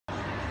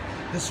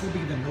This will be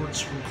the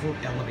Nordstrom Court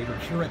elevator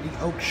here at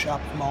the Oak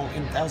Shopping Mall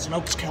in Thousand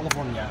Oaks,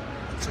 California.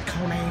 It's a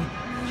Kone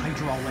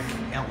hydraulic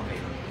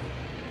elevator.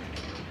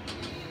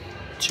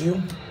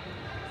 2.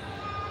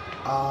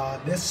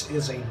 This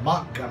is a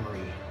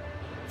Montgomery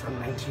from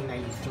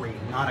 1993,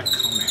 not a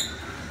Kone.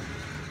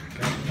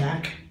 Go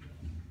back.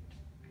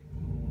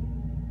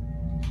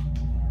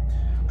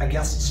 I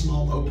guess the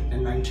mall opened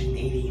in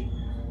 1980.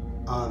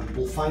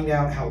 We'll find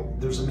out how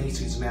there's a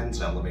Macy's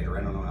men's elevator.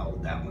 I don't know how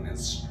old that one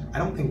is. I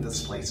don't think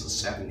this place is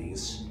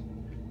 70s.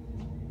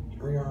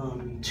 Here we are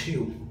on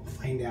 2.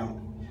 Find out.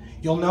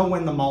 You'll know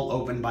when the mall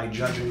opened by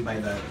judging by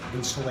the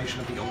installation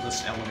of the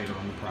oldest elevator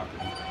on the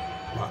property.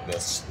 Not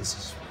this.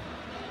 This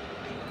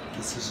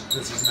is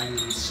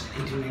 90s,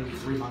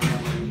 1893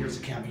 Montgomery. Here's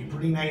a cab view.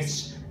 Pretty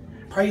nice.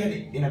 Probably had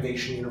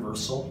Innovation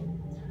Universal.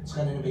 It's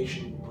got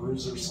Innovation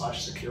Bruiser /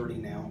 Security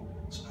now.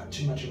 It's not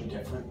too much of a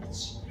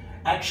difference.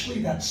 Actually,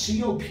 that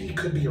COP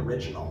could be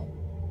original.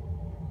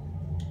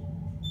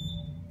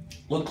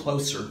 Look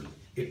closer.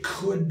 It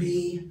could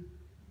be.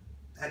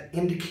 That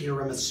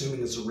indicator, I'm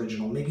assuming, is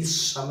original. Maybe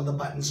some of the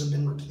buttons have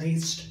been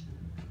replaced,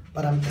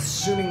 but I'm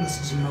assuming this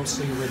is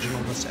mostly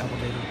original, this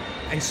elevator.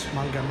 Ice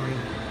Montgomery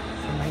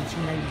from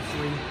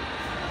 1993.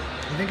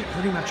 I think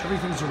pretty much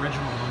everything's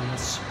original on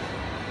this.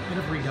 Could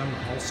have redone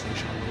the whole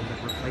station a little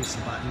bit, replaced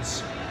the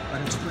buttons,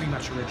 but it's pretty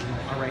much original.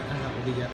 All right, and that will be it.